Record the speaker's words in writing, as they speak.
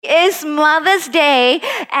is Mother's Day.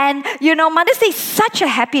 And Mother's Day is such a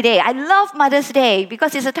happy day. I love Mother's Day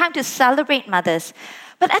because it's a time to celebrate mothers.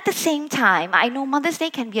 But at the same time, I know Mother's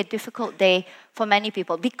Day can be a difficult day for many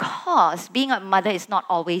people because being a mother is not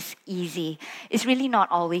always easy. It's really not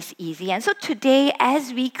always easy. And so today,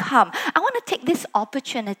 as we come, I want to take this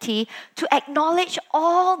opportunity to acknowledge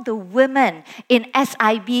all the women in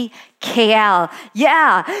SIB KL.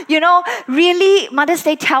 Yeah, really, Mother's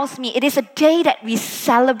Day tells me it is a day that we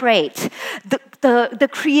celebrate the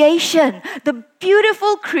creation, the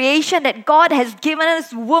beautiful creation that God has given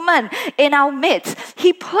us, woman, in our midst.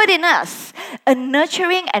 He put in us a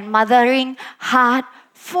nurturing and mothering heart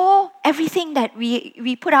for everything that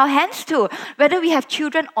we put our hands to, whether we have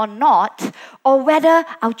children or not, or whether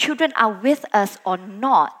our children are with us or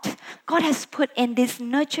not. God has put in this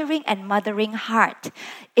nurturing and mothering heart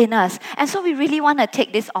in us. And so we really want to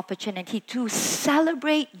take this opportunity to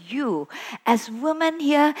celebrate you as women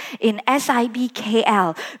here in SIB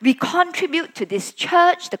KL. We contribute to this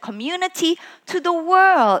church, the community, to the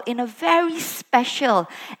world in a very special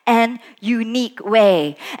and unique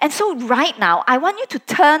way. And so right now, I want you to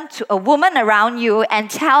turn to a woman around you and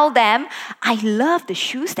tell them, I love the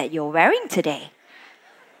shoes that you're wearing today.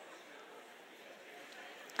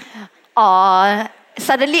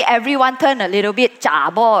 Suddenly everyone turned a little bit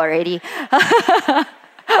jabo already.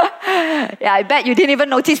 Yeah, I bet you didn't even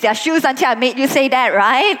notice their shoes until I made you say that,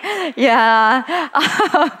 right? Yeah.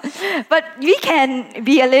 But we can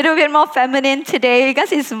be a little bit more feminine today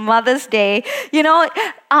because it's Mother's Day.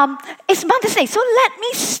 It's Mother's Day. So let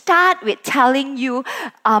me start with telling you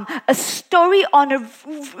a story on a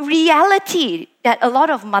reality that a lot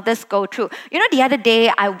of mothers go through. The other day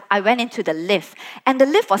I went into the lift and the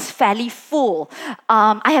lift was fairly full.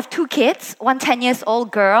 I have 2 kids, one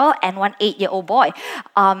 10-year-old girl and one 8-year-old boy.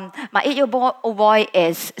 My 8-year-old boy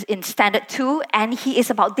is in standard 2 and he is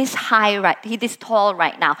about this high, right? He is tall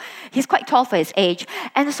right now. He's quite tall for his age.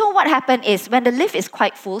 And so what happened is when the lift is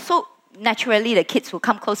quite full, so naturally the kids will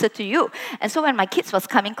come closer to you. And so when my kids was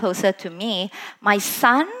coming closer to me, my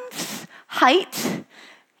son's height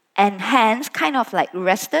and hands kind of like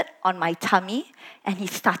rested on my tummy and he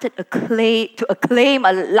started to acclaim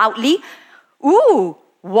loudly, "Ooh,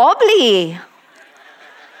 wobbly."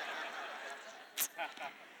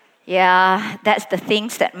 Yeah, that's the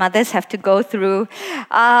things that mothers have to go through.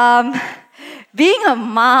 Being a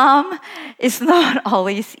mom is not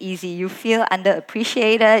always easy. You feel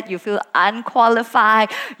underappreciated, you feel unqualified,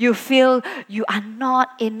 you feel you are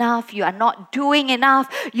not enough, you are not doing enough,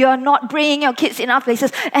 you are not bringing your kids enough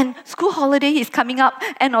places. And school holiday is coming up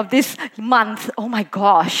end of this month. Oh my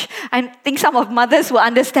gosh. I think some of mothers will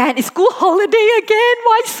understand, it's school holiday again,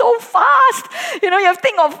 why so fast? You have to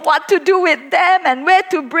think of what to do with them and where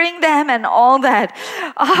to bring them and all that.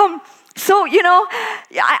 So,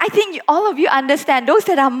 I think all of you understand, those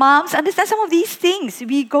that are moms understand some of these things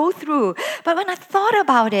we go through. But when I thought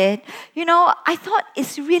about it, I thought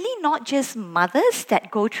it's really not just mothers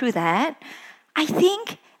that go through that. I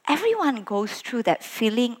think everyone goes through that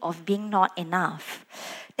feeling of being not enough.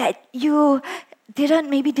 That you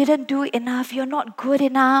maybe didn't do enough, you're not good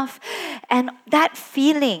enough. And that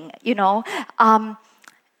feeling,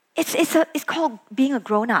 it's called being a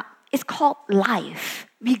grown-up. It's called life.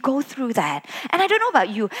 We go through that. And I don't know about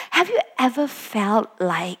you. Have you ever felt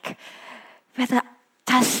like,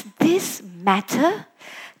 does this matter?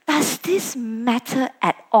 Does this matter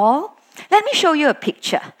at all? Let me show you a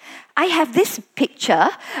picture. I have this picture.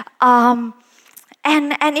 And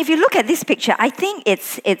if you look at this picture, I think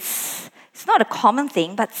it's not a common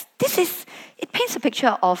thing, but it paints a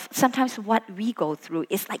picture of sometimes what we go through.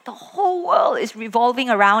 It's like the whole world is revolving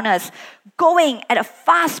around us, going at a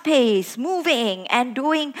fast pace, moving and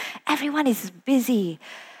doing. Everyone is busy.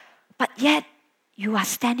 But yet, you are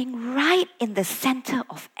standing right in the center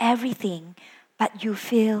of everything, but you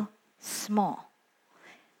feel small.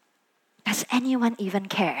 Does anyone even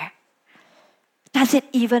care? Does it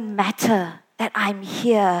even matter that I'm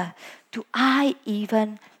here? Do I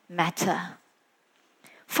even matter?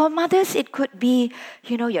 For mothers, it could be,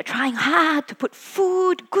 you're trying hard to put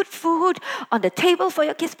good food on the table for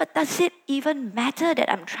your kids, but does it even matter that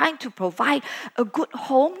I'm trying to provide a good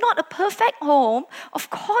home? Not a perfect home. Of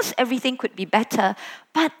course, everything could be better,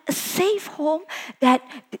 but a safe home that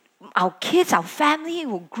our kids, our family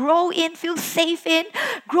will grow in, feel safe in,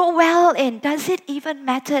 grow well in. Does it even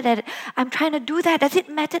matter that I'm trying to do that? Does it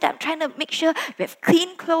matter that I'm trying to make sure we have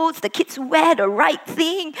clean clothes, the kids wear the right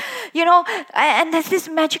thing? And there's this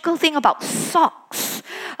magical thing about socks.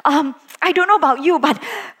 I don't know about you, but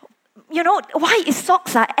why is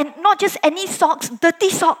socks and not just any socks, dirty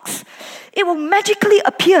socks. It will magically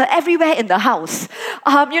appear everywhere in the house.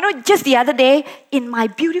 Just the other day, in my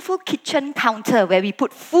beautiful kitchen counter where we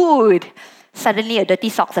put food, suddenly a dirty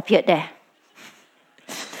socks appeared there.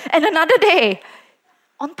 And another day,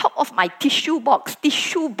 on top of my tissue box,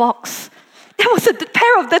 there was a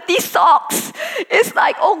pair of dirty socks. It's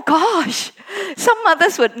like, oh gosh, some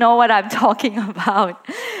mothers would know what I'm talking about,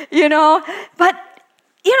 But,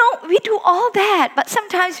 we do all that, but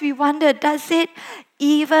sometimes we wonder, does it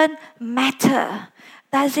even matter?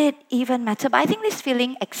 Does it even matter? But I think this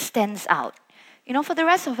feeling extends out. For the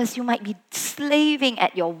rest of us, you might be slaving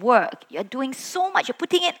at your work. You're doing so much. You're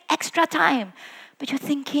putting in extra time. But you're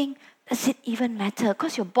thinking, does it even matter?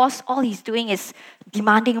 Because your boss, all he's doing is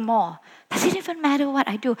demanding more. Does it even matter what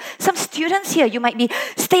I do? Some students here, you might be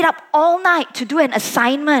stayed up all night to do an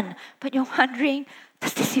assignment. But you're wondering,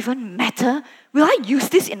 does this even matter? Will I use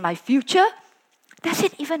this in my future? Does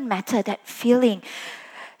it even matter, that feeling?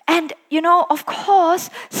 And, of course,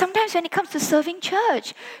 sometimes when it comes to serving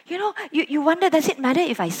church, you wonder, does it matter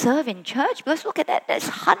if I serve in church? Because look at that, there's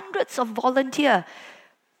hundreds of volunteers.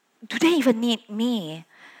 Do they even need me?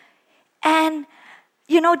 And,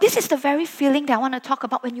 this is the very feeling that I want to talk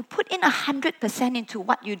about when you put in 100% into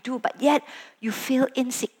what you do, but yet you feel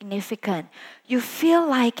insignificant. You feel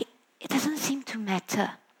like it doesn't seem to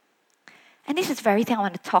matter. And this is the very thing I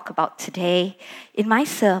want to talk about today in my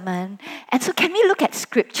sermon. And so can we look at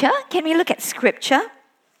Scripture?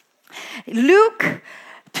 Luke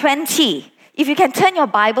 20. If you can turn your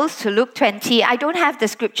Bibles to Luke 20, I don't have the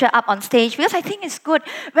scripture up on stage because I think it's good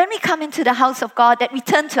when we come into the house of God that we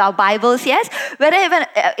turn to our Bibles, yes? Whether even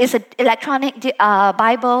it's an electronic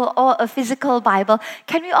Bible or a physical Bible,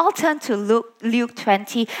 can we all turn to Luke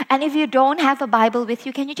 20? And if you don't have a Bible with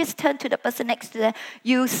you, can you just turn to the person next to them?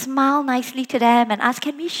 You smile nicely to them and ask,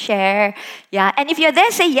 can we share? Yeah, and if you're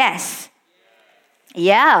there, say yes.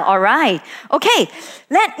 Yeah, all right. Okay,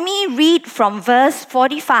 let me read from verse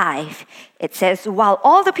 45. It says, while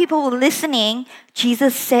all the people were listening,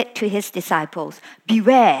 Jesus said to his disciples,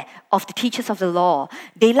 beware of the teachers of the law.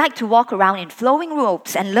 They like to walk around in flowing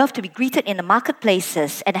robes and love to be greeted in the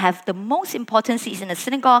marketplaces and have the most important seats in the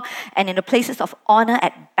synagogue and in the places of honor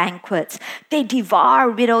at banquets. They devour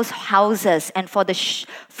widows' houses and for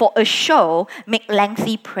a show make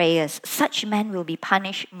lengthy prayers. Such men will be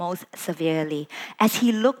punished most severely. As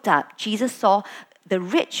he looked up, Jesus saw the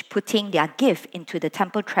rich putting their gift into the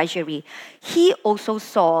temple treasury. He also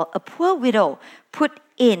saw a poor widow put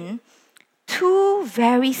in 2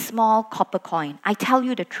 very small copper coins. I tell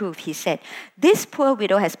you the truth, he said. This poor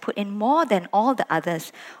widow has put in more than all the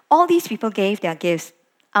others. All these people gave their gifts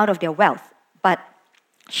out of their wealth, but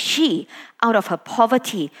she, out of her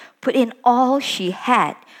poverty, put in all she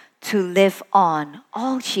had to live on.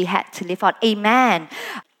 All she had to live on. Amen.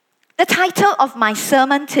 The title of my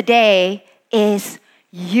sermon today is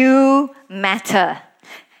You Matter.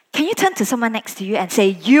 Can you turn to someone next to you and say,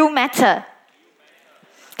 You matter?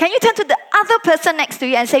 Can you turn to the other person next to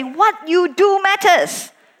you and say, what you do matters?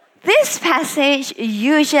 This passage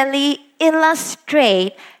usually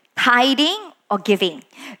illustrates tithing or giving.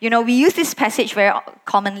 We use this passage very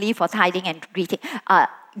commonly for tithing and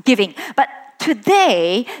giving. But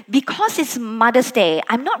today, because it's Mother's Day,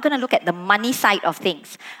 I'm not going to look at the money side of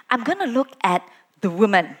things. I'm going to look at the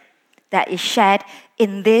woman that is shared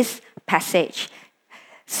in this passage.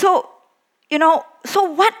 So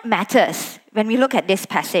what matters when we look at this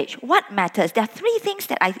passage? What matters? There are 3 things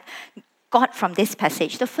that I got from this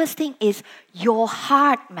passage. The first thing is your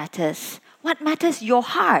heart matters. What matters? Your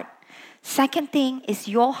heart. Second thing is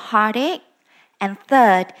your heartache. And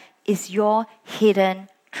third is your hidden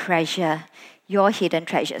treasure. Your hidden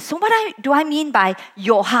treasure. So what do I mean by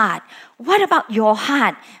your heart? What about your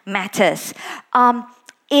heart matters?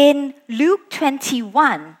 In Luke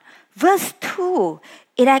 21, verse 2,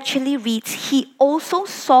 it actually reads, he also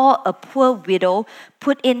saw a poor widow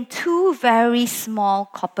put in 2 very small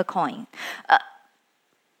copper coins. A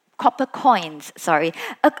copper coin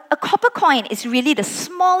is really the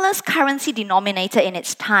smallest currency denominator in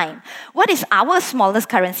its time. What is our smallest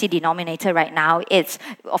currency denominator right now? It's,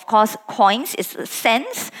 of course, coins, it's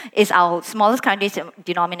cents, is our smallest currency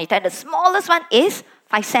denominator. And the smallest one is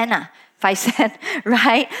 5 cents. 5 cents,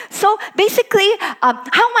 right? So basically,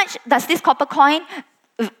 how much does this copper coin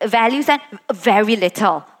value then? Very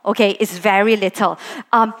little, okay? It's very little.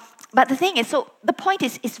 But the thing is, so the point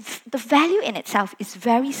is the value in itself is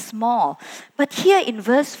very small. But here in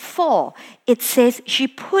verse 4, it says she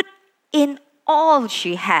put in all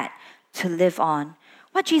she had to live on.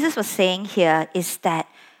 What Jesus was saying here is that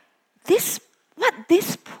what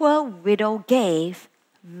this poor widow gave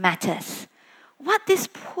matters. What this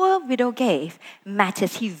poor widow gave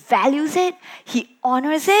matters. He values it, he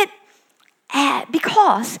honors it,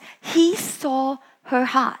 because he saw her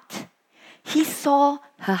heart. He saw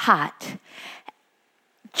her heart.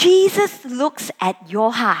 Jesus looks at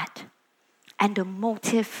your heart and the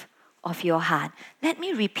motive of your heart. Let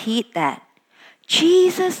me repeat that.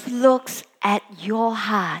 Jesus looks at your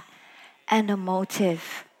heart and the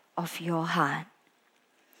motive of your heart.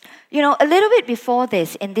 You know, a little bit before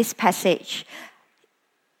this, in this passage,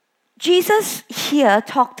 Jesus here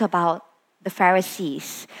talked about the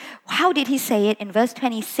Pharisees. How did he say it? In verse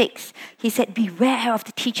 26, he said, beware of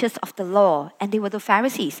the teachers of the law. And they were the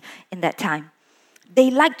Pharisees in that time. They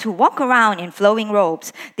like to walk around in flowing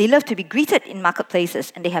robes. They love to be greeted in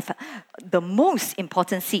marketplaces. And they have the most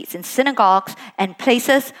important seats in synagogues and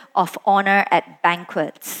places of honor at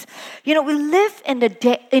banquets. You know, we live in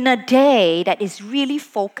a day that is really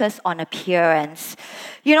focused on appearance.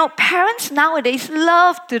 You know, parents nowadays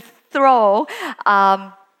love to throw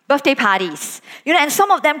birthday parties. You know, and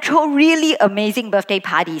some of them throw really amazing birthday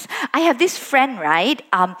parties. I have this friend, right,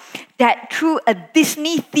 that threw a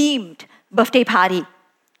Disney-themed birthday party.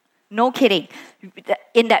 No kidding.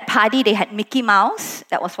 In that party, they had Mickey Mouse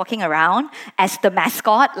that was walking around as the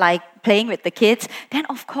mascot, like playing with the kids. Then,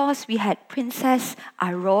 of course, we had Princess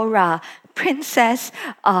Aurora, Princess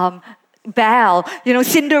Belle, you know,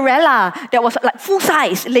 Cinderella, that was like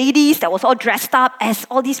full-size ladies that was all dressed up as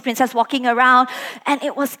all these princesses walking around. And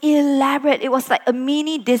it was elaborate. It was like a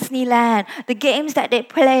mini Disneyland. The games that they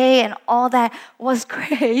play and all that was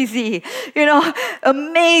crazy. You know,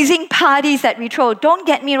 amazing parties that we throw. Don't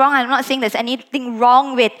get me wrong, I'm not saying there's anything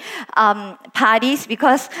wrong with parties,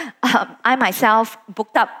 because I myself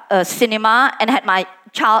booked up a cinema and had my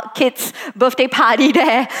kids' birthday party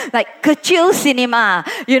there, like Kecil Cinema.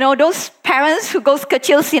 You know, those parents who goes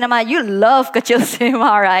Kecil Cinema, you love Kecil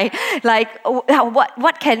Cinema, right? Like,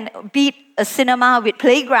 what can beat a cinema with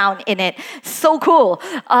playground in it? So cool.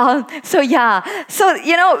 So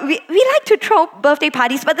you know, we like to throw birthday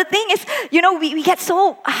parties, but the thing is, you know, we get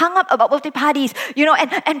so hung up about birthday parties, you know,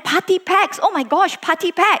 and party packs. Oh my gosh,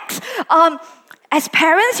 party packs. As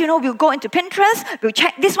parents, you know, we'll go into Pinterest, we'll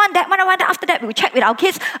check this one, that one, after that, we'll check with our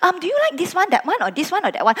kids. Do you like this one, or this one,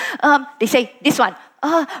 or that one? They say, this one.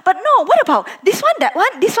 But no, what about this one,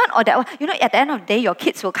 this one, or that one? You know, at the end of the day, your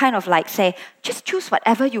kids will kind of like say, just choose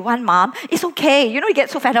whatever you want, Mom. It's okay. You know, you get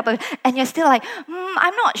so fed up, and you're still like,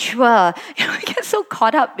 I'm not sure. You know, you get so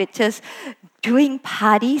caught up with just doing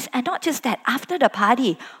parties, and not just that, after the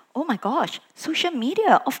party, oh my gosh, social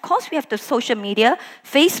media. Of course, we have the social media,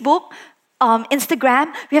 Facebook,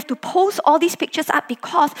 Instagram, we have to post all these pictures up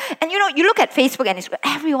because, and you know, you look at Facebook and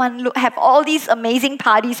everyone have all these amazing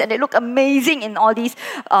parties and they look amazing in all these,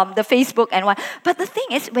 the Facebook and what. But the thing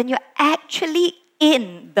is, when you're actually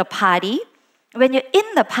in the party,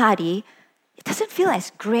 it doesn't feel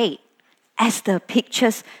as great as the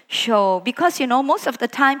pictures show, because, you know, most of the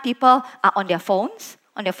time people are on their phones,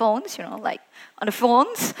 you know, like on the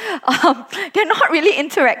phones. They're not really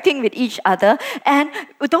interacting with each other. And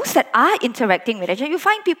those that are interacting with each other, you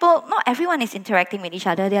find people, not everyone is interacting with each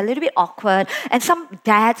other. They're a little bit awkward. And some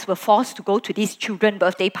dads were forced to go to these children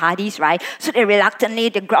birthday parties, right? So they're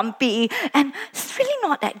grumpy. And it's really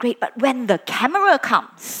not that great. But when the camera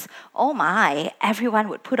comes, oh my, everyone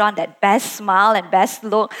would put on that best smile and best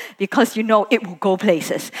look, because you know it will go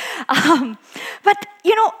places. But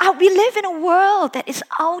you know, we live in a world that is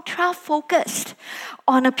ultra-focused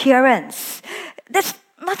on appearance. There's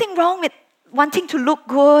nothing wrong with wanting to look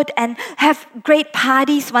good and have great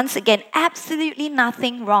parties once again. Absolutely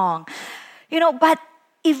nothing wrong. You know, but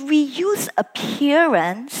if we use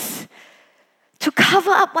appearance to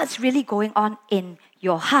cover up what's really going on in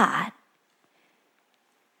your heart,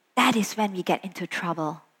 that is when we get into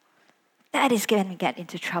trouble.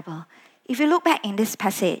 If you look back in this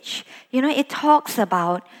passage, you know, it talks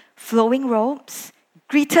about flowing robes,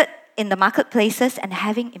 greeted in the marketplaces, and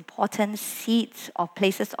having important seats or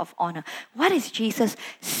places of honor. What is Jesus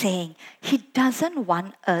saying? He doesn't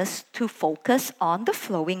want us to focus on the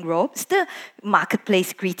flowing robes, the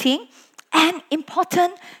marketplace greeting, and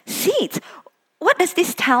important seats. What does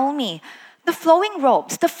this tell me? The flowing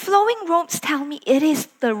robes tell me it is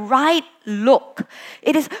the right look.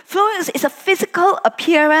 Flowing is a physical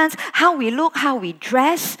appearance, how we look, how we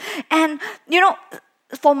dress. And, you know,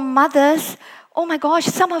 for mothers, Oh my gosh,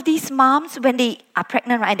 some of these moms, when they are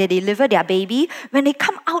pregnant, right, they deliver their baby, when they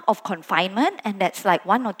come out of confinement, and that's like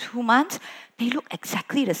 1 or 2 months, they look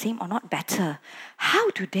exactly the same or not better. How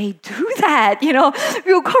do they do that?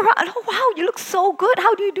 We'll go around, oh wow, you look so good.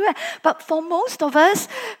 How do you do it? But for most of us,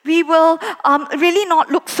 we will really not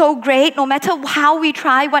look so great, no matter how we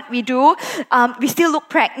try, what we do. We still look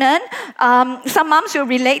pregnant. Some moms will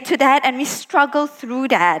relate to that, and we struggle through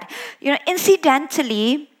that.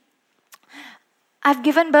 Incidentally, I've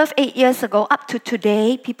given birth 8 years ago. Up to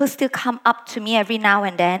today, people still come up to me every now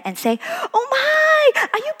and then and say, oh my,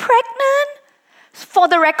 are you pregnant? For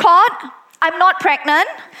the record, I'm not pregnant.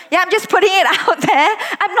 Yeah, I'm just putting it out there.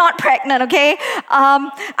 I'm not pregnant, okay?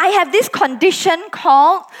 I have this condition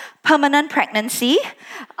called permanent pregnancy.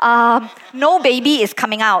 No baby is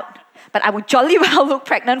coming out, but I would jolly well look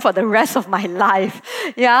pregnant for the rest of my life.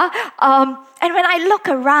 Yeah? And when I look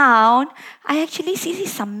around, I actually see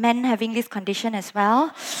some men having this condition as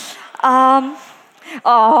well. I'm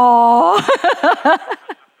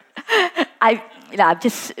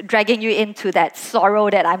just dragging you into that sorrow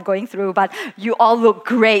that I'm going through, but you all look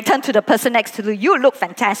great. Turn to the person next to you. You look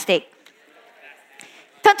fantastic.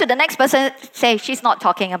 Turn to the next person, say, she's not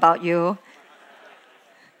talking about you.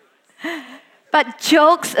 But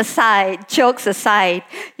jokes aside,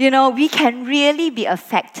 we can really be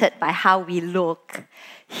affected by how we look.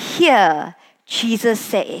 Here, Jesus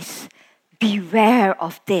says, beware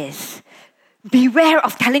of this. Beware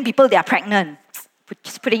of telling people they are pregnant.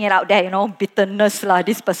 Just putting it out there, bitterness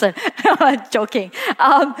this person. Joking.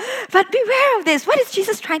 But beware of this. What is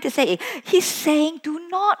Jesus trying to say? He's saying, do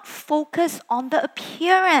not focus on the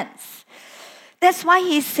appearance. That's why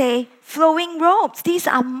he say, flowing robes. These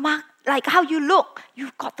are like how you look.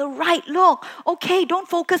 You've got the right look. Okay, don't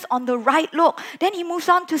focus on the right look. Then he moves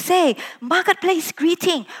on to say, marketplace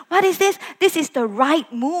greeting. What is this? This is the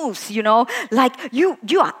right moves, Like you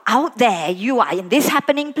are out there. You are in this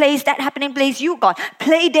happening place, that happening place. You've got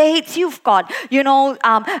play dates. You've got,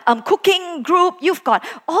 cooking group. You've got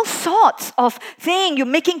all sorts of things. You're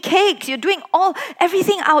making cakes. You're doing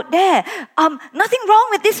everything out there. Nothing wrong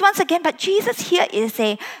with this once again. But Jesus here is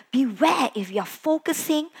saying, beware if you're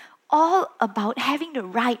focusing all about having the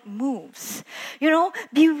right moves.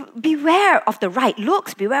 Beware of the right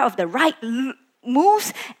looks, beware of the right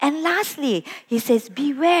moves. And lastly, he says,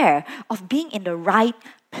 beware of being in the right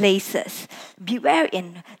places. Beware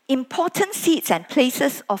in important seats and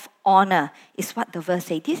places of honor is what the verse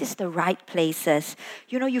says. This is the right places.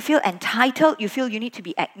 You feel entitled, you feel you need to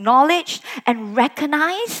be acknowledged and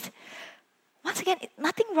recognized. Once again,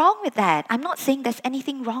 nothing wrong with that. I'm not saying there's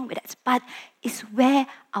anything wrong with that, but it's where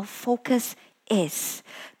our focus is.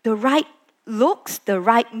 The right looks, the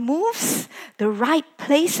right moves, the right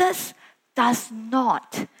places does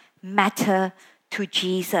not matter to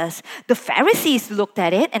Jesus. The Pharisees looked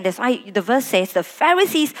at it, and that's why the verse says the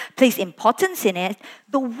Pharisees place importance in it.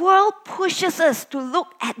 The world pushes us to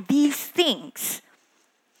look at these things.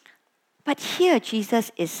 But here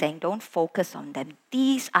Jesus is saying, don't focus on them.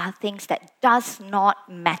 These are things that does not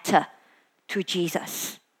matter to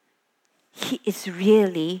Jesus. He is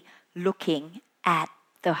really looking at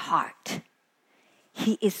the heart.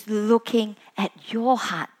 He is looking at your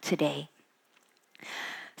heart today.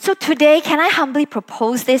 So today, can I humbly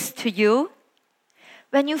propose this to you?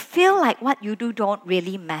 When you feel like what you do don't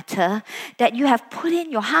really matter, that you have put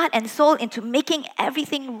in your heart and soul into making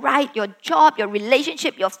everything right, your job, your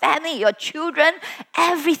relationship, your family, your children,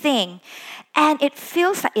 everything, and it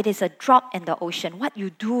feels like it is a drop in the ocean. What you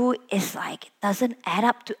do is like, it doesn't add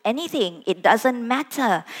up to anything. It doesn't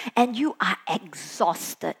matter. And you are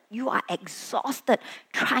exhausted. You are exhausted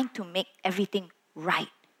trying to make everything right.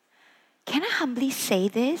 Can I humbly say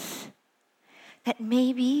this? That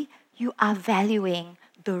maybe you are valuing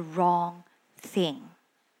the wrong thing.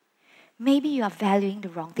 Maybe you are valuing the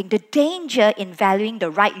wrong thing. The danger in valuing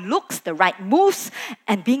the right looks, the right moves,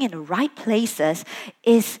 and being in the right places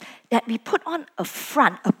is that we put on a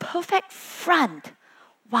front, a perfect front,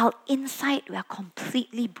 while inside we are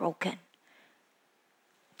completely broken.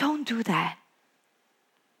 Don't do that.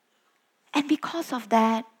 And because of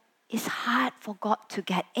that, it's hard for God to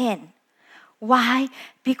get in. Why?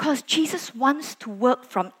 Because Jesus wants to work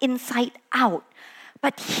from inside out.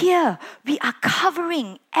 But here, we are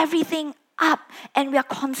covering everything up and we are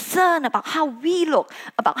concerned about how we look,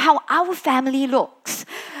 about how our family looks.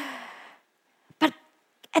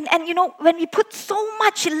 And when we put so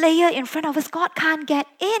much layer in front of us, God can't get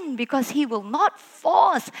in because He will not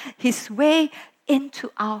force His way into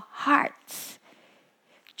our hearts.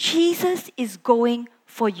 Jesus is going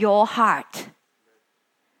for your heart.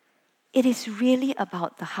 It is really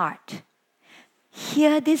about the heart.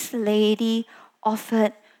 Here, this lady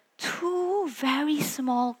offered 2 very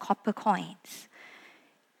small copper coins.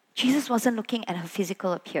 Jesus wasn't looking at her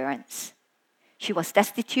physical appearance. She was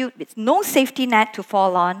destitute with no safety net to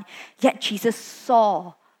fall on, yet Jesus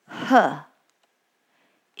saw her.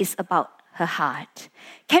 It's about her heart.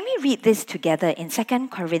 Can we read this together in 2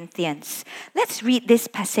 Corinthians? Let's read this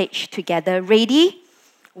passage together. Ready?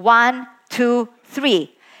 1, 2,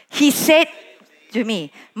 3. He said to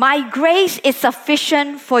me, "My grace is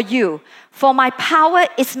sufficient for you, for my power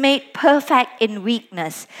is made perfect in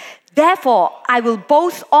weakness. Therefore, I will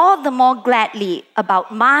boast all the more gladly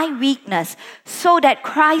about my weakness, so that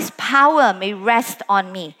Christ's power may rest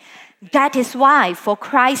on me. That is why, for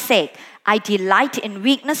Christ's sake, I delight in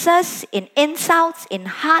weaknesses, in insults, in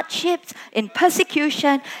hardships, in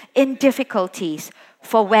persecution, in difficulties.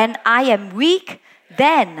 For when I am weak,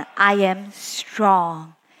 then I am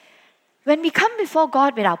strong." When we come before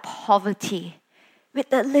God with our poverty, with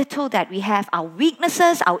the little that we have, our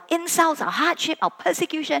weaknesses, our insults, our hardship, our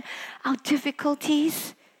persecution, our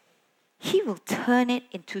difficulties, He will turn it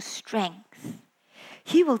into strength.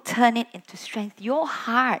 He will turn it into strength. Your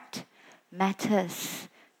heart matters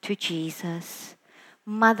to Jesus.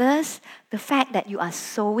 Mothers, the fact that you are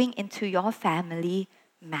sowing into your family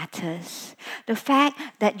matters. The fact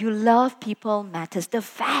that you love people matters. The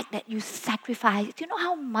fact that you sacrifice. Do you know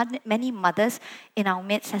how many mothers in our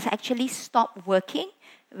midst has actually stopped working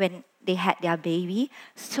when they had their baby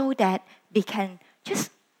so that they can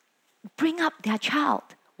just bring up their child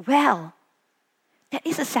well? That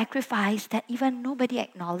is a sacrifice that even nobody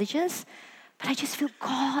acknowledges. But I just feel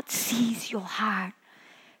God sees your heart.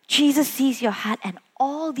 Jesus sees your heart, and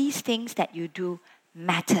all these things that you do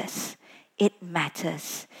matters. It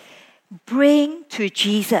matters. Bring to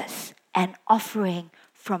Jesus an offering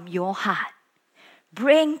from your heart.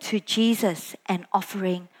 Bring to Jesus an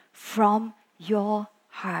offering from your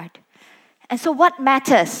heart. And so what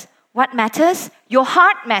matters? What matters? Your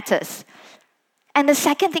heart matters. And the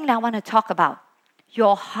second thing that I want to talk about,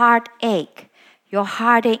 your heartache. Your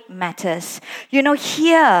heartache matters. You know,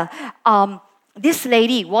 here, this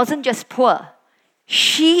lady wasn't just poor.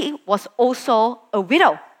 She was also a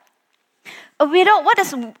widow. A widow, what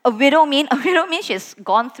does a widow mean? A widow means she's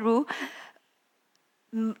gone through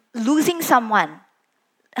losing someone.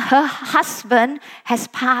 Her husband has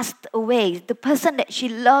passed away. The person that she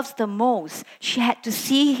loves the most, she had to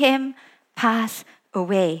see him pass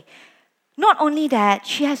away. Not only that,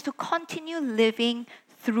 she has to continue living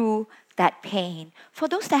through that pain. For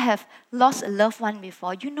those that have lost a loved one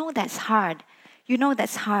before, you know that's hard. You know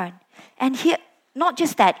that's hard. And here, not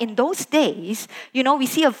just that, in those days, you know, we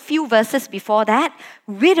see a few verses before that,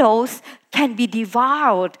 widows can be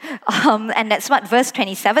devoured. And that's what verse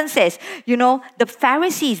 27 says. You know, the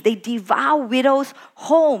Pharisees, they devour widows'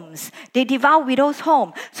 homes. They devour widows'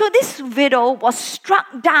 home. So this widow was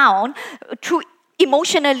struck down through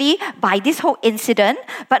emotionally by this whole incident.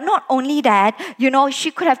 But not only that, you know,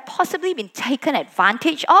 she could have possibly been taken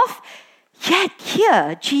advantage of. Yet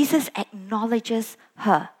here, Jesus acknowledges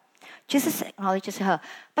her. Jesus acknowledges her.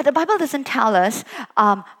 But the Bible doesn't tell us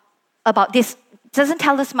about this, doesn't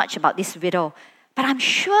tell us much about this widow. But I'm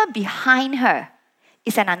sure behind her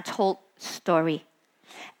is an untold story.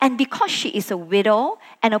 And because she is a widow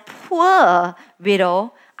and a poor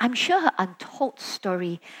widow, I'm sure her untold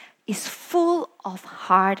story is full of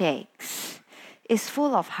heartaches. Is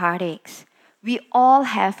full of heartaches. We all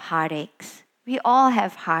have heartaches. We all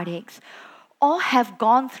have heartaches. All have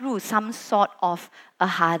gone through some sort of a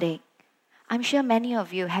heartache. I'm sure many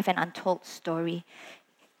of you have an untold story.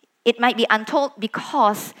 It might be untold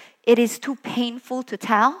because it is too painful to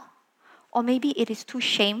tell, or maybe it is too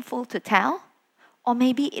shameful to tell, or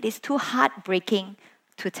maybe it is too heartbreaking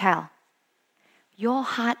to tell. Your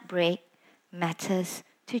heartbreak matters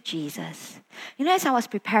to Jesus. You know, as I was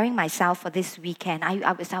preparing myself for this weekend,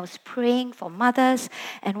 I was praying for mothers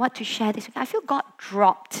and what to share this weekend. I feel God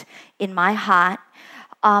dropped in my heart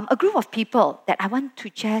a group of people that I want to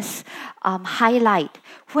just highlight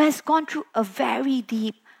who has gone through a very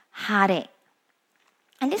deep heartache.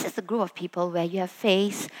 And this is the group of people where you have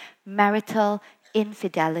faced marital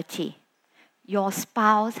infidelity. Your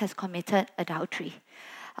spouse has committed adultery.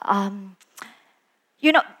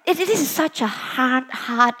 You know, it is such a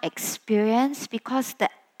hard experience because the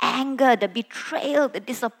anger, the betrayal, the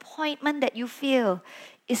disappointment that you feel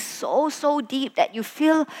is so deep that you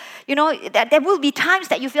feel, you know, that there will be times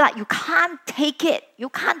that you feel like you can't take it. You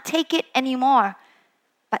can't take it anymore.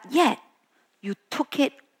 But yet, you took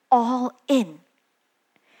it all in.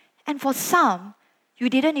 And for some, you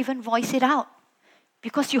didn't even voice it out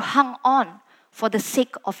because you hung on for the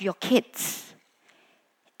sake of your kids.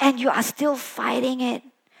 And you are still fighting it.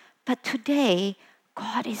 But today,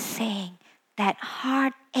 God is saying that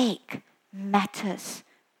heartache matters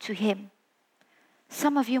to Him.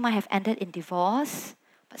 Some of you might have ended in divorce,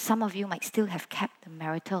 but some of you might still have kept the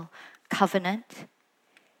marital covenant.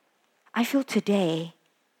 I feel today,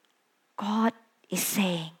 God is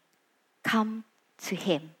saying, come to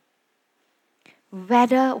Him.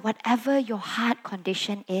 Whatever your heart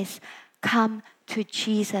condition is, come to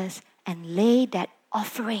Jesus and lay that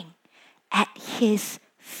offering at His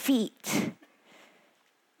feet.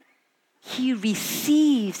 He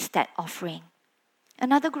receives that offering.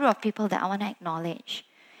 Another group of people that I want to acknowledge.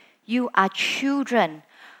 You are children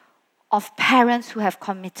of parents who have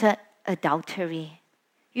committed adultery.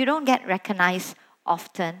 You don't get recognized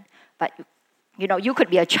often, but you could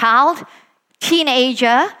be a child,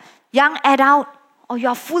 teenager, young adult, or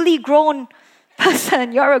you're a fully grown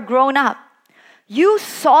person, you're a grown-up. You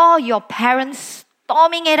saw your parents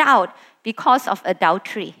storming it out because of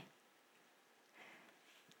adultery.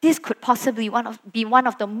 This could possibly be one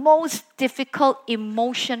of the most difficult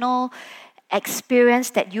emotional experience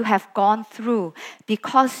that you have gone through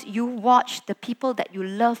because you watched the people that you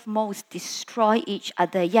love most destroy each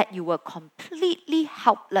other, yet you were completely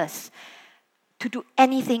helpless to do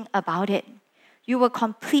anything about it. You were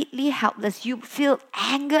completely helpless. You feel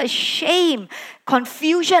anger, shame,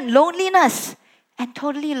 confusion, loneliness, and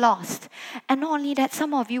totally lost. And not only that,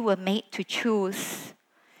 some of you were made to choose.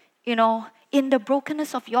 In the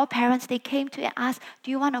brokenness of your parents, they came to you and asked,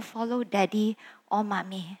 do you want to follow daddy or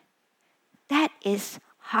mommy? That is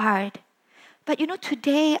hard. But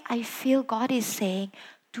today I feel God is saying,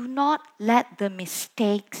 do not let the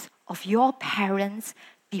mistakes of your parents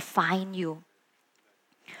define you.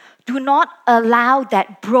 Do not allow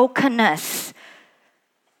that brokenness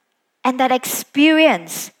and that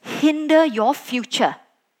experience hinder your future.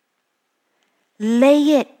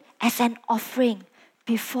 Lay it as an offering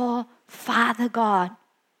before Father God.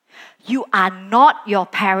 You are not your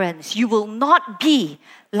parents. You will not be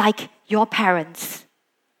like your parents.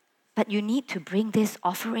 But you need to bring this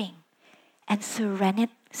offering and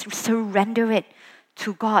surrender it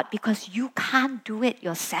to God because you can't do it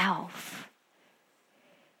yourself.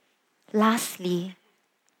 Lastly,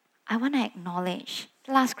 I want to acknowledge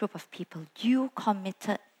the last group of people. You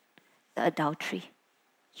committed the adultery.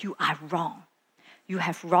 You are wrong. You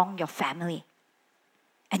have wronged your family.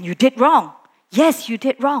 And you did wrong. Yes, you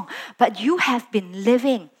did wrong. But you have been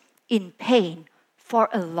living in pain for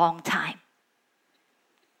a long time.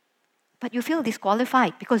 But you feel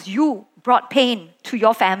disqualified because you brought pain to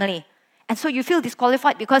your family. And so you feel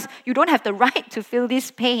disqualified because you don't have the right to feel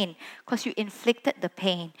this pain because you inflicted the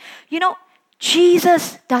pain.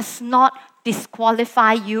 Jesus does not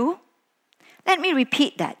disqualify you. Let me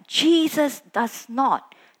repeat that. Jesus does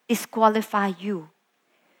not disqualify you.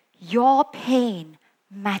 Your pain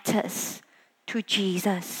matters to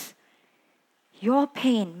Jesus. Your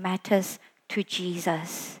pain matters to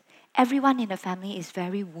Jesus. Everyone in the family is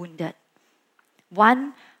very wounded.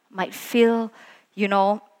 One might feel,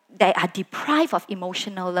 they are deprived of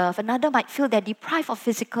emotional love. Another might feel they're deprived of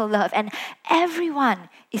physical love. And everyone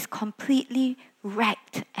is completely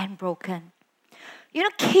wrecked and broken.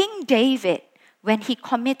 King David, when he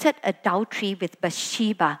committed adultery with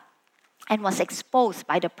Bathsheba and was exposed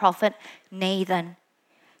by the prophet Nathan,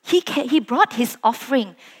 he brought his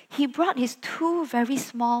offering. He brought his 2 very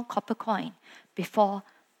small copper coins before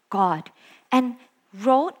God and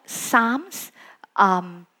wrote Psalms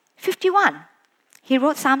 51. He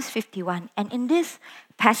wrote Psalms 51. And in this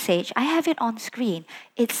passage, I have it on screen.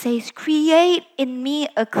 It says, create in me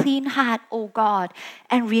a clean heart, O God,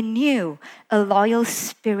 and renew a loyal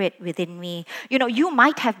spirit within me. You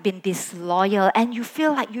might have been disloyal and you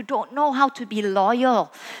feel like you don't know how to be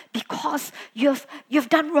loyal because you've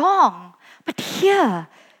done wrong. But here,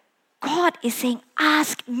 God is saying,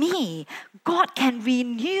 ask me. God can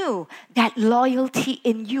renew that loyalty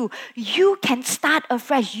in you. You can start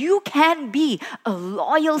afresh. You can be a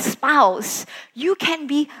loyal spouse. You can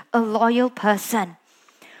be a loyal person.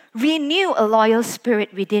 Renew a loyal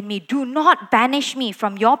spirit within me. Do not banish me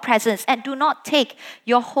from your presence and do not take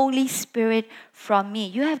your Holy Spirit from me.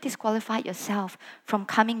 You have disqualified yourself from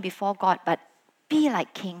coming before God, but be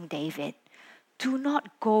like King David. Do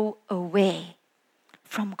not go away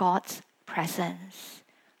from God's presence.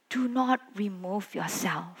 Do not remove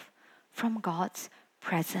yourself from God's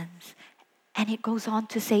presence. And it goes on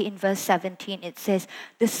to say in verse 17, it says,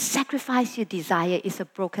 the sacrifice you desire is a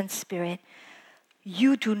broken spirit.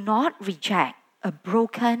 You do not reject a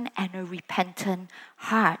broken and a repentant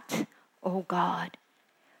heart, O God.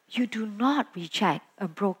 You do not reject a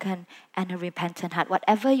broken and a repentant heart.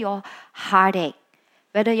 Whatever your heartache,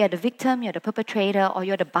 Whether you're the victim, you're the perpetrator, or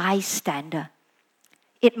you're the bystander.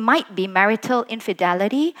 It might be marital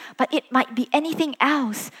infidelity, but it might be anything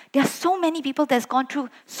else. There are so many people that's gone through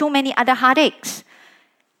so many other heartaches.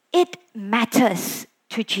 It matters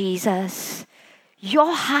to Jesus.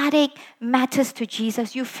 Your heartache matters to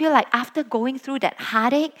Jesus. You feel like after going through that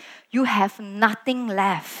heartache, you have nothing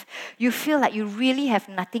left. You feel like you really have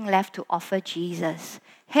nothing left to offer Jesus.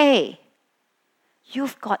 Hey,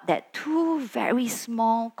 you've got that 2 very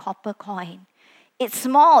small copper coin. It's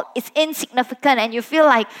small, it's insignificant, and you feel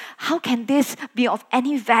like, how can this be of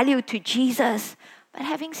any value to Jesus? But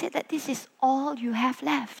having said that, this is all you have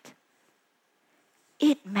left.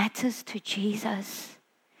 It matters to Jesus.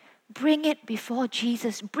 Bring it before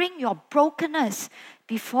Jesus. Bring your brokenness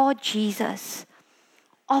before Jesus.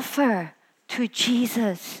 Offer to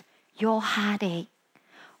Jesus your heartache.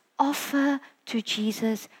 Offer to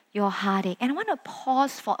Jesus your heartache. And I want to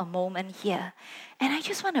pause for a moment here. And I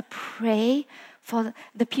just want to pray for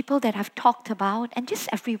the people that I've talked about and just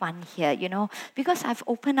everyone here, because I've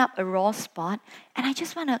opened up a raw spot and I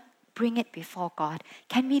just want to bring it before God.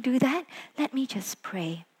 Can we do that? Let me just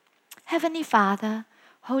pray. Heavenly Father,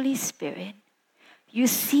 Holy Spirit, you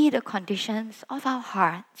see the conditions of our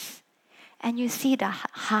hearts and you see the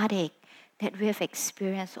heartache that we have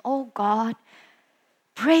experienced. Oh God,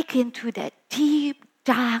 break into that deep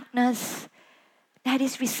darkness that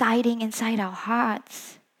is residing inside our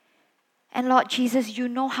hearts. And Lord Jesus, you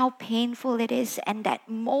know how painful it is, and that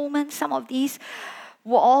moment, some of these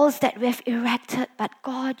walls that we have erected, but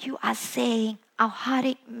God, you are saying our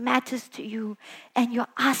heartache matters to you, and you're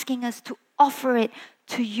asking us to offer it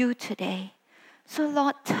to you today. So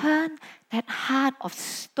Lord, turn that heart of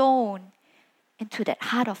stone into that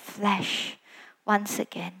heart of flesh once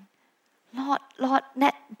again. Lord,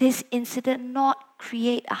 let this incident not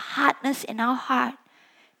create a hardness in our heart,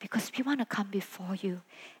 because we want to come before you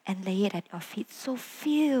and lay it at your feet. So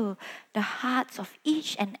fill the hearts of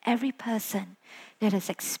each and every person that has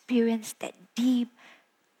experienced that deep,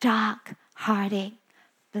 dark heartache.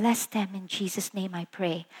 Bless them in Jesus' name I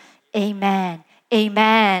pray. Amen.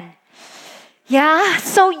 Amen. Yeah,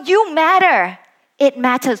 so you matter. It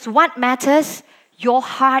matters. What matters? Your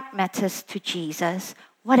heart matters to Jesus.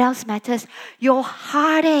 What else matters? Your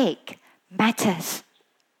heartache matters.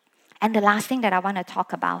 And the last thing that I want to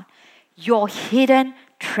talk about, your hidden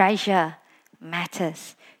treasure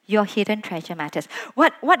matters. Your hidden treasure matters.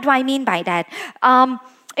 What do I mean by that?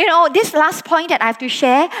 This last point that I have to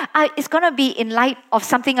share is going to be in light of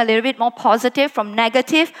something a little bit more positive, from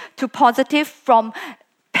negative to positive, from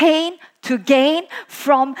pain to gain,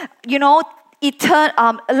 from,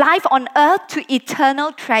 life on earth to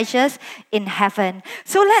eternal treasures in heaven.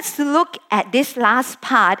 So let's look at this last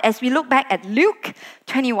part as we look back at Luke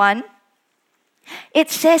 21.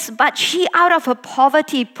 It says, but she out of her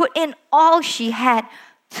poverty put in all she had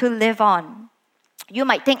to live on. You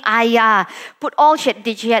might think, put all she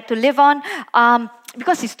had to live on,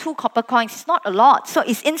 because it's 2 copper coins, it's not a lot, so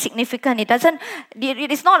it's insignificant.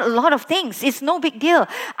 It is not a lot of things. It's no big deal.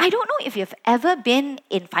 I don't know if you've ever been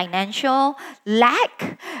in financial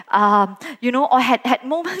lack, or had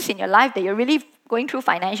moments in your life that you're really going through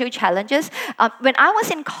financial challenges. When I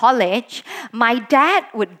was in college, my dad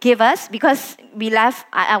would give us, because we left,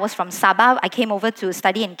 I was from Sabah, I came over to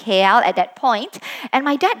study in KL at that point, and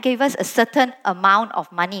my dad gave us a certain amount of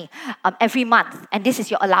money every month, and this is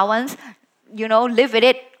your allowance, live with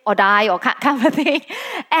it or die or kind of thing.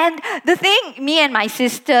 And the thing, me and my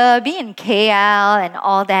sister, being in KL and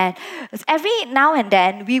all that, every now and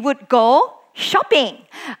then we would go shopping.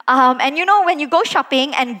 And when you go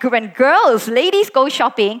shopping, and when ladies go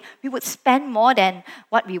shopping, we would spend more than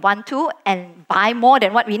what we want to and buy more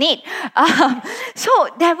than what we need. So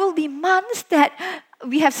there will be months that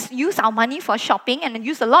we have used our money for shopping and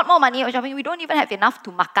used a lot more money for shopping. We don't even have enough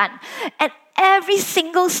to makan. And every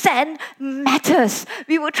single cent matters.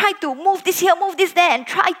 We will try to move this here, move this there, and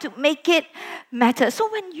try to make it matter.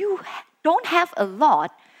 So when you don't have a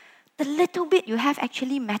lot, the little bit you have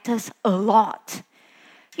actually matters a lot.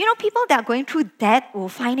 People that are going through debt will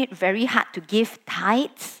find it very hard to give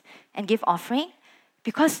tithes and give offering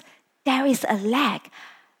because there is a lag.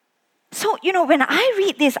 So, when I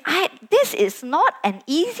read this, this is not an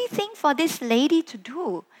easy thing for this lady to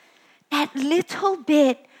do. That little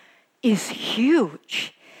bit is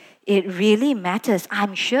huge. It really matters.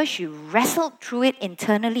 I'm sure she wrestled through it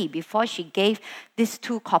internally before she gave these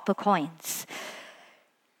 2 copper coins.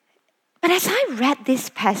 But as I read this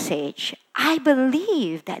passage, I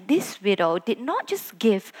believe that this widow did not just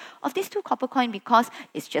give of these 2 copper coins because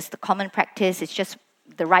it's just the common practice, it's just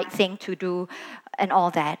the right thing to do and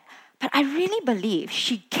all that. But I really believe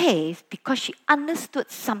she gave because she understood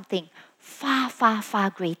something far, far, far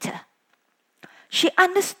greater. She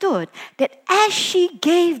understood that as she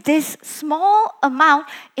gave this small amount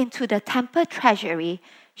into the temple treasury,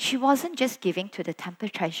 she wasn't just giving to the temple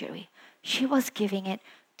treasury. She was giving it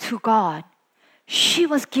to God. She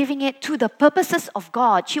was giving it to the purposes of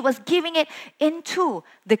God. She was giving it into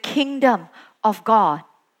the kingdom of God.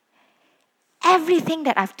 Everything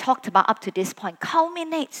that I've talked about up to this point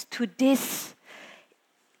culminates to this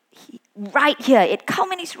right here. It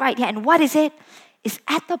culminates right here. And what is it? It's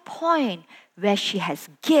at the point where she has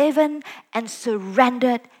given and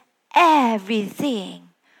surrendered everything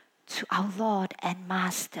to our Lord and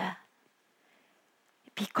Master.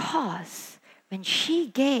 Because when she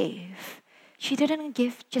gave, she didn't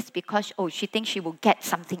give just because, she thinks she will get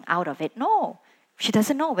something out of it. No, she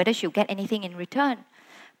doesn't know whether she'll get anything in return.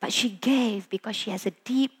 But she gave because she has a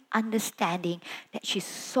deep understanding that she's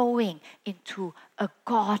sowing into a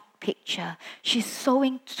God picture. She's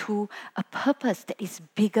sowing to a purpose that is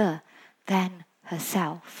bigger than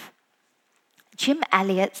herself. Jim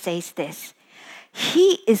Elliot says this: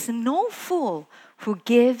 "He is no fool who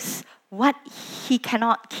gives what he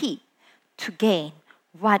cannot keep to gain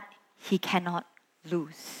what he cannot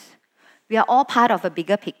lose." We are all part of a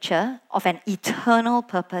bigger picture, of an eternal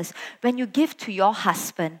purpose. When you give to your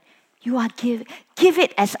husband, you are give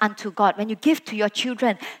it as unto God. When you give to your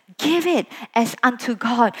children, give it as unto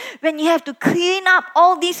God. When you have to clean up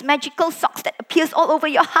all these magical socks that appears all over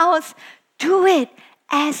your house, do it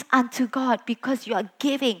as unto God, because you are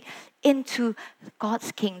giving into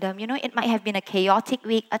God's kingdom. You know, it might have been a chaotic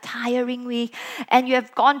week, a tiring week, and you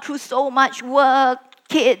have gone through so much work,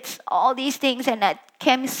 kids, all these things, and that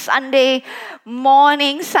came Sunday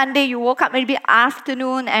morning, Sunday you woke up maybe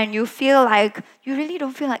afternoon and you feel like, you really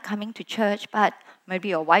don't feel like coming to church, but maybe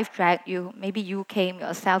your wife dragged you, maybe you came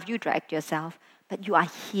yourself, you dragged yourself, but you are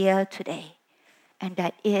here today. And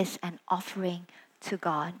that is an offering to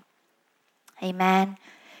God. Amen.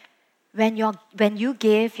 When you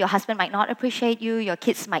give, your husband might not appreciate you, your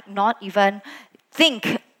kids might not even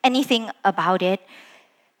think anything about it,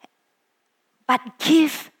 but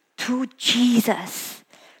give to Jesus.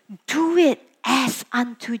 Do it as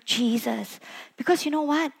unto Jesus. Because you know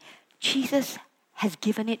what? Jesus has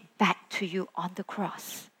given it back to you on the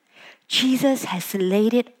cross. Jesus has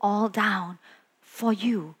laid it all down for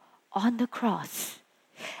you on the cross.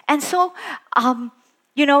 And so,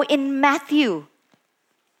 in Matthew,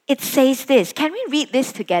 it says this. Can we read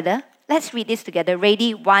this together? Let's read this together.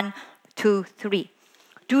 Ready? 1, 2, 3.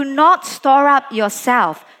 "Do not store up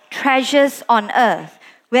yourself treasures on earth,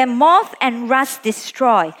 where moth and rust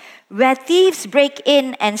destroy, where thieves break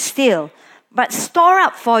in and steal, but store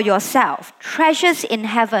up for yourself treasures in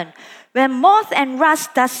heaven, where moth and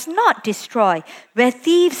rust does not destroy, where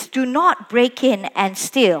thieves do not break in and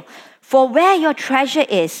steal. For where your treasure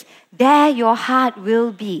is, there your heart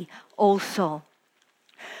will be also."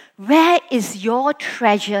 Where is your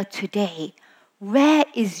treasure today? Where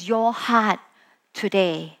is your heart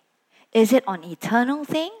today? Is it on eternal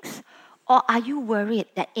things? Or are you worried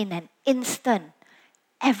that in an instant,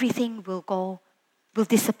 everything will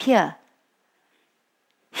disappear?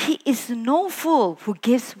 He is no fool who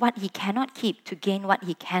gives what he cannot keep to gain what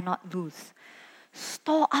he cannot lose.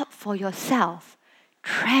 Store up for yourself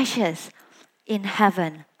treasures in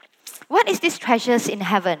heaven. What is this treasures in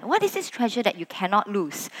heaven? What is this treasure that you cannot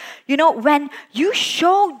lose? You know, when you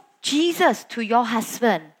show Jesus to your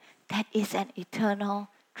husband, that is an eternal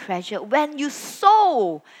treasure. When you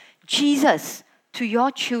sow Jesus to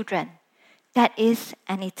your children, that is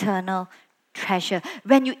an eternal treasure.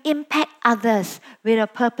 When you impact others with the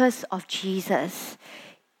purpose of Jesus,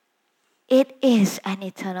 it is an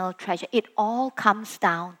eternal treasure. It all comes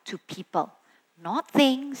down to people, not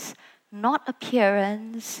things, not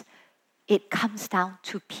appearance. It comes down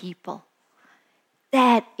to people.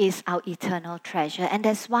 That is our eternal treasure. And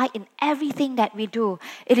that's why in everything that we do,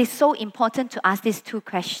 it is so important to ask these two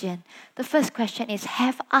questions. The first question is,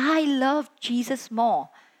 have I loved Jesus more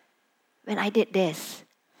when I did this?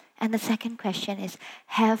 And the second question is,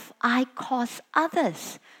 have I caused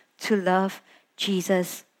others to love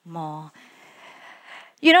Jesus more?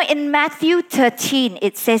 You know, in Matthew 13,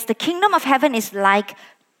 it says, "The kingdom of heaven is like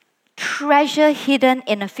treasure hidden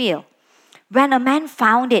in a field. When a man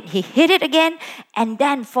found it, he hid it again, and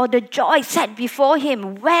then for the joy set before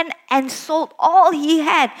him, went and sold all he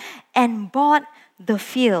had and bought the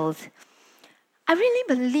field." I really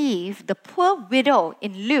believe the poor widow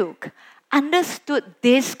in Luke understood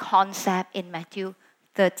this concept in Matthew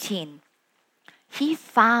 13. He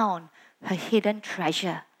found her hidden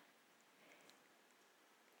treasure.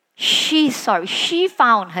 she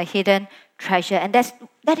found her hidden treasure. And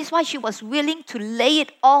that is why she was willing to lay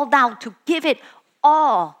it all down, to give it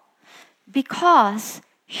all. Because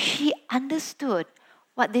she understood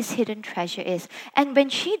what this hidden treasure is. And when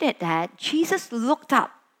she did that, Jesus looked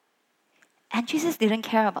up. And Jesus didn't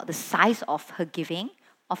care about the size of her giving,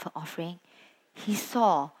 of her offering. He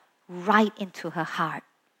saw right into her heart.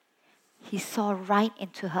 He saw right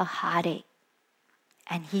into her heartache.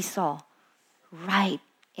 And he saw right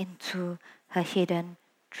into her hidden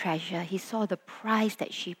treasure. He saw the price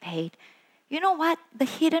that she paid. You know what? The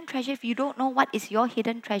hidden treasure, if you don't know what is your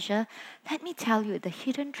hidden treasure, let me tell you, the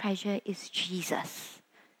hidden treasure is Jesus.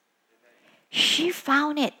 She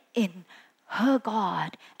found it in her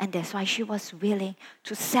God, and that's why she was willing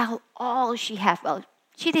to sell all she had. Well,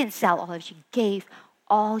 she didn't sell all, she gave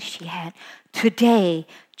all she had. Today,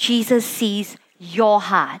 Jesus sees your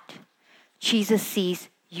heart. Jesus sees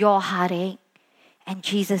your heartache, and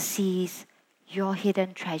Jesus sees your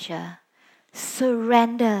hidden treasure.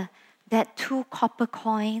 Surrender that 2 copper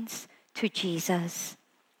coins to Jesus.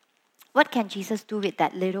 What can Jesus do with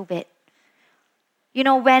that little bit? You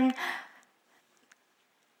know, when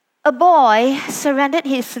a boy surrendered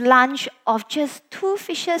his lunch of just 2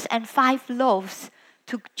 fishes and 5 loaves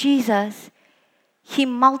to Jesus, he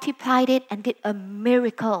multiplied it and did a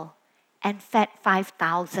miracle and fed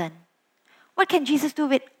 5,000. What can Jesus do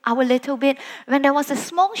with our little bit? When there was a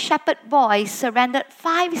small shepherd boy surrendered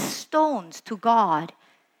 5 stones to God,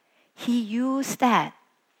 he used that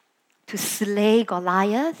to slay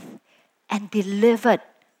Goliath and delivered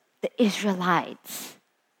the Israelites.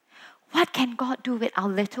 What can God do with our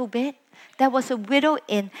little bit? There was a widow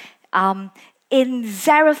in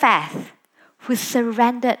Zarephath who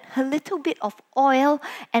surrendered her little bit of oil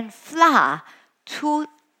and flour to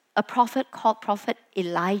a prophet called Prophet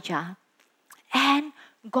Elijah. And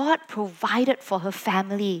God provided for her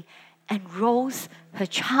family and rose her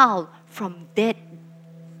child from death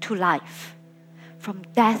to life. From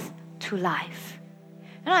death to life.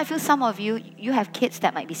 You know, I feel some of you have kids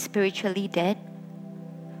that might be spiritually dead.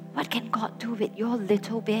 What can God do with your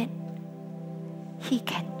little bit? He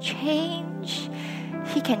can change.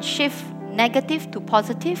 He can shift negative to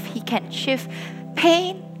positive. He can shift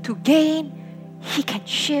pain to gain. He can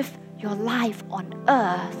shift your life on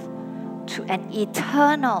earth to an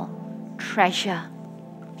eternal treasure.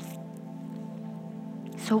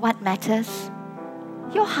 So what matters?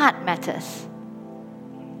 Your heart matters.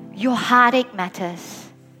 Your heartache matters.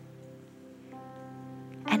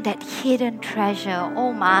 And that hidden treasure,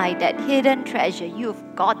 oh my, that hidden treasure, you've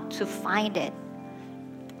got to find it.